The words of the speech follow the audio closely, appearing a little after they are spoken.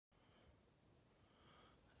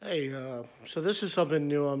Hey, so this is something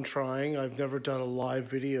new I'm trying. I've never done a live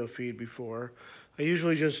video feed before. I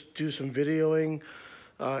usually just do some videoing,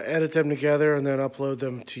 edit them together, and then upload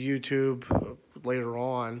them to YouTube later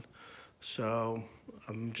on. So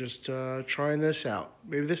I'm just trying this out.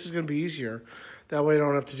 Maybe this is going to be easier. That way I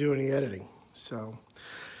don't have to do any editing. So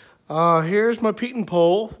here's my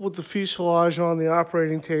Pietenpol with the fuselage on the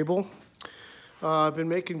operating table. I've been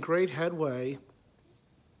making great headway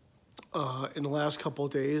in the last couple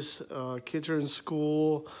of days. Kids are in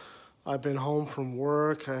school. I've been home from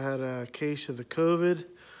work. I had a case of the COVID,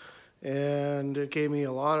 and it gave me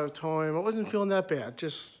a lot of time. I wasn't feeling that bad,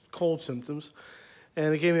 just cold symptoms.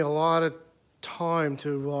 And it gave me a lot of time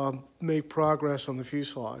to make progress on the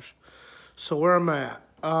fuselage. So where I'm at.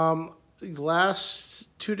 Last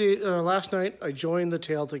night I joined the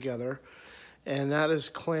tail together, and that is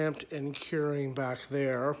clamped and curing back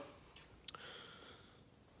there.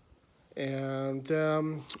 And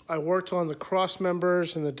I worked on the cross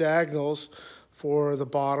members and the diagonals for the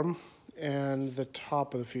bottom and the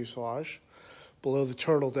top of the fuselage below the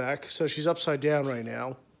turtle deck. So she's upside down right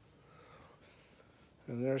now.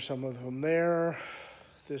 And there's some of them there.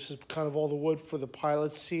 This is kind of all the wood for the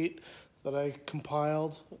pilot's seat that I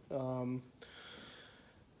compiled.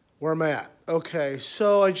 Where I'm at. Okay,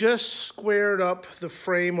 so I just squared up the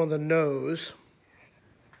frame on the nose.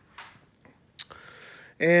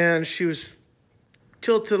 And she was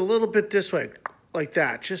tilted a little bit this way, like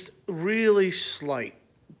that, just really slight,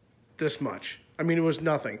 this much. I mean, it was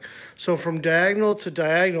nothing. So from diagonal to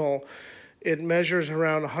diagonal, it measures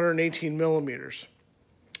around 118 millimeters.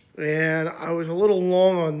 And I was a little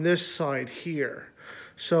long on this side here.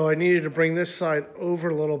 So I needed to bring this side over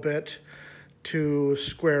a little bit to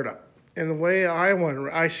square it up. And the way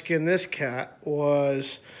I skinned this cat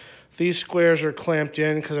was these squares are clamped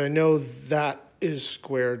in because I know that is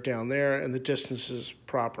squared down there and the distance is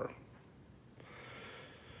proper.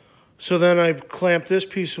 So then I clamped this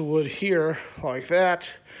piece of wood here like that,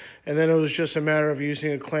 and then it was just a matter of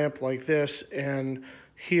using a clamp like this and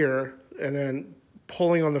here, and then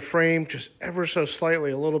pulling on the frame just ever so slightly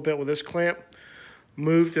a little bit with this clamp,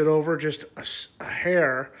 moved it over just a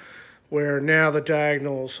hair, where now the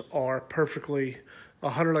diagonals are perfectly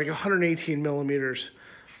 118 millimeters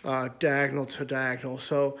diagonal to diagonal.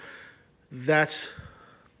 So that's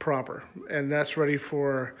proper, and that's ready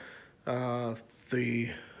for the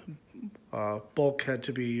bulkhead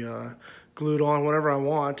to be glued on whenever I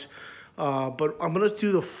want. But I'm gonna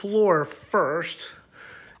do the floor first,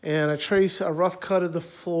 and I rough cutted the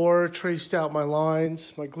floor, traced out my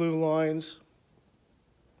lines, my glue lines.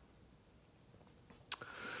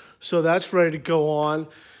 So that's ready to go on,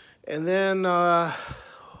 and then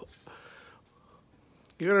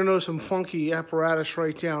you're gonna notice some funky apparatus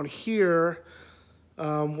right down here.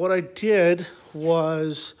 What I did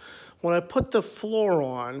was, when I put the floor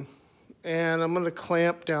on, and I'm gonna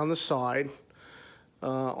clamp down the side,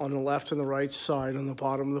 on the left and the right side on the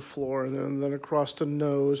bottom of the floor, and then across the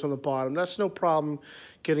nose on the bottom. That's no problem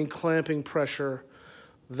getting clamping pressure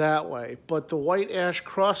that way. But the white ash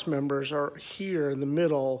cross members are here in the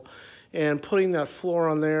middle, and putting that floor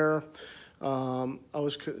on there, I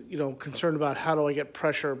was, concerned about how do I get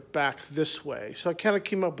pressure back this way. So I kind of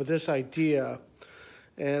came up with this idea,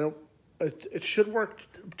 and it should work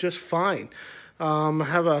just fine. I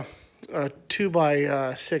have a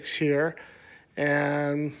 2x6 here,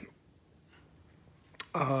 and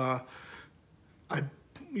I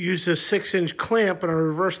used a 6-inch clamp, and I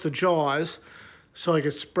reversed the jaws so I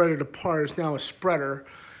could spread it apart. It's now a spreader,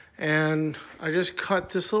 and I just cut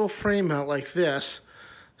this little frame out like this,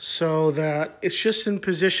 so that it's just in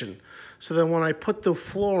position. So then when I put the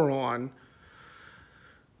floor on,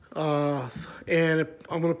 and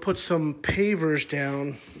I'm gonna put some pavers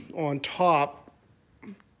down on top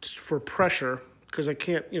for pressure, because I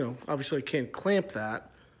can't, obviously I can't clamp that.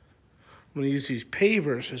 I'm gonna use these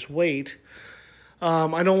pavers as weight.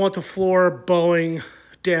 I don't want the floor bowing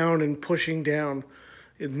down and pushing down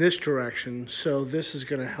in this direction, so this is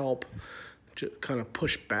gonna help kind of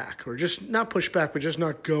push back, or just not push back, but just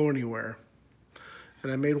not go anywhere.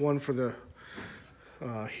 And I made one for the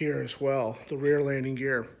here as well, the rear landing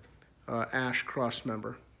gear ash cross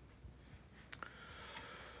member.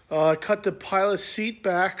 I cut the pilot seat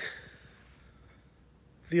back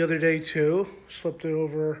the other day too, slipped it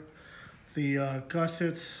over the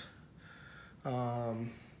gussets.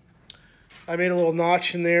 I made a little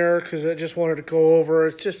notch in there because I just wanted to go over.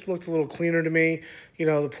 It just looked a little cleaner to me.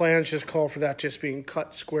 The plans just call for that just being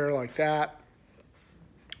cut square like that.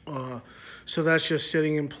 So that's just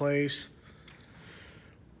sitting in place.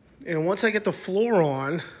 And once I get the floor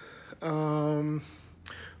on,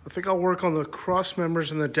 I think I'll work on the cross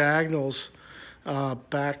members and the diagonals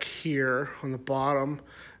back here on the bottom,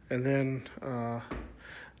 and then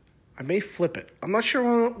I may flip it. I'm not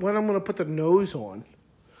sure when I'm going to put the nose on,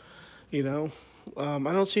 you know. I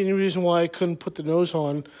don't see any reason why I couldn't put the nose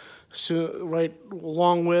on right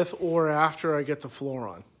along with or after I get the floor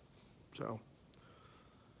on. So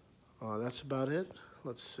that's about it.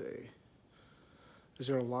 Let's see. Is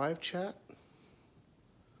there a live chat?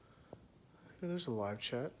 Yeah, there's a live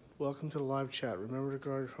chat. Welcome to the live chat. Remember to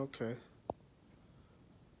guard. Okay.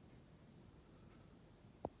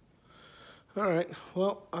 All right.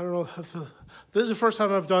 Well, I don't know if this is the first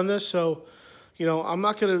time I've done this, so you know I'm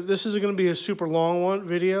not gonna. This isn't gonna be a super long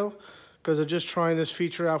video because I'm just trying this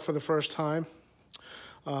feature out for the first time.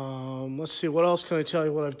 Let's see. What else can I tell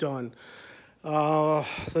you? What I've done?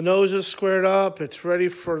 The nose is squared up. It's ready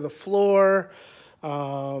for the floor.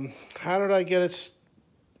 How did I get it?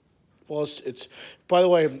 Well, it's by the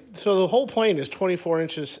way, so the whole plane is 24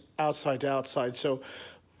 inches outside to outside. So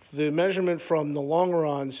the measurement from the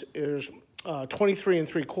longerons is 23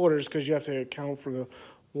 3/4 because you have to account for the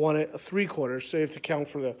 1 3/4. So you have to account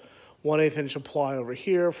for the 1/8 inch apply over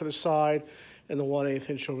here for the side and the 1/8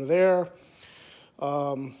 inch over there.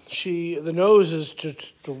 The nose is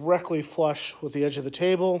just directly flush with the edge of the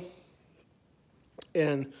table,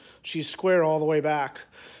 and she's square all the way back.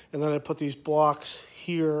 And then I put these blocks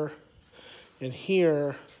here and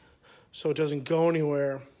here so it doesn't go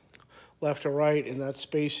anywhere left or right, and that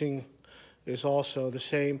spacing is also the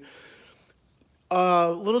same.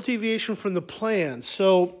 Little deviation from the plan.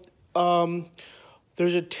 So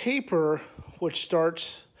there's a taper which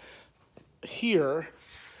starts here,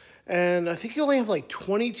 and I think you only have like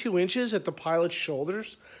 22 inches at the pilot's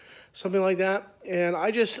shoulders, something like that. And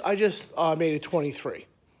I just made it 23.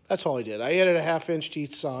 That's all I did. I added a 1/2 inch to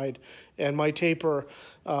each side, and my taper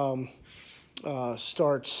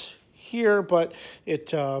starts here, but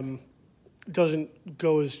it doesn't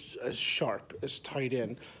go as sharp, as tight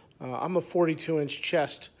in. I'm a 42-inch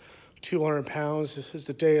chest, 200 pounds. This is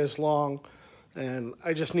the day is long, and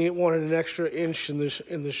I just wanted an extra inch in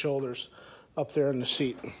the shoulders up there in the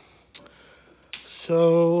seat.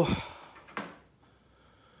 So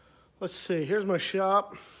let's see. Here's my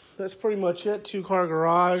shop. That's pretty much it. 2-car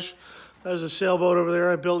garage. There's a sailboat over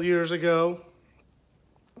there I built years ago.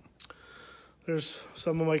 There's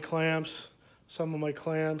some of my clamps,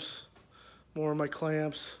 more of my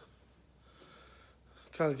clamps.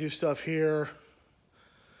 Kind of do stuff here.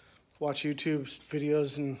 Watch YouTube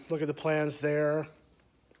videos and look at the plans there.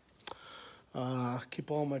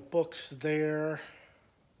 Keep all my books there.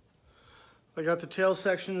 I got the tail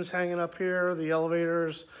sections hanging up here, the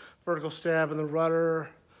elevators, vertical stab and the rudder.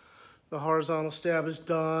 The horizontal stab is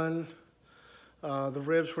done. The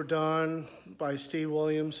ribs were done by Steve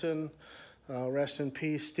Williamson. Rest in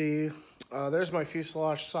peace, Steve. There's my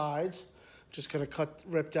fuselage sides. Just gonna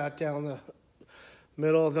rip that down the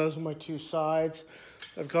middle. Those are my 2 sides.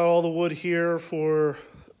 I've got all the wood here for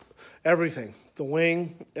everything. The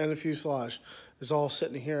wing and the fuselage is all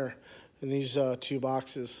sitting here in these 2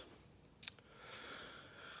 boxes.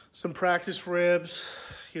 Some practice ribs.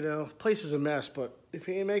 You know, the place is a mess, but if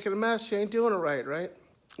you ain't making a mess, you ain't doing it right?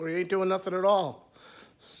 Or you ain't doing nothing at all.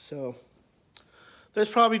 So this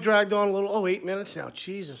probably dragged on a little. Oh, 8 minutes now.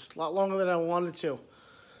 Jesus, a lot longer than I wanted to.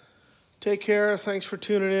 Take care. Thanks for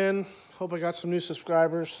tuning in. Hope I got some new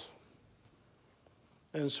subscribers.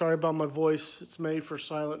 And sorry about my voice. It's made for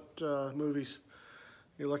silent movies.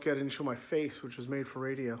 You look at it and show my face, which was made for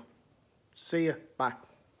radio. See ya. Bye.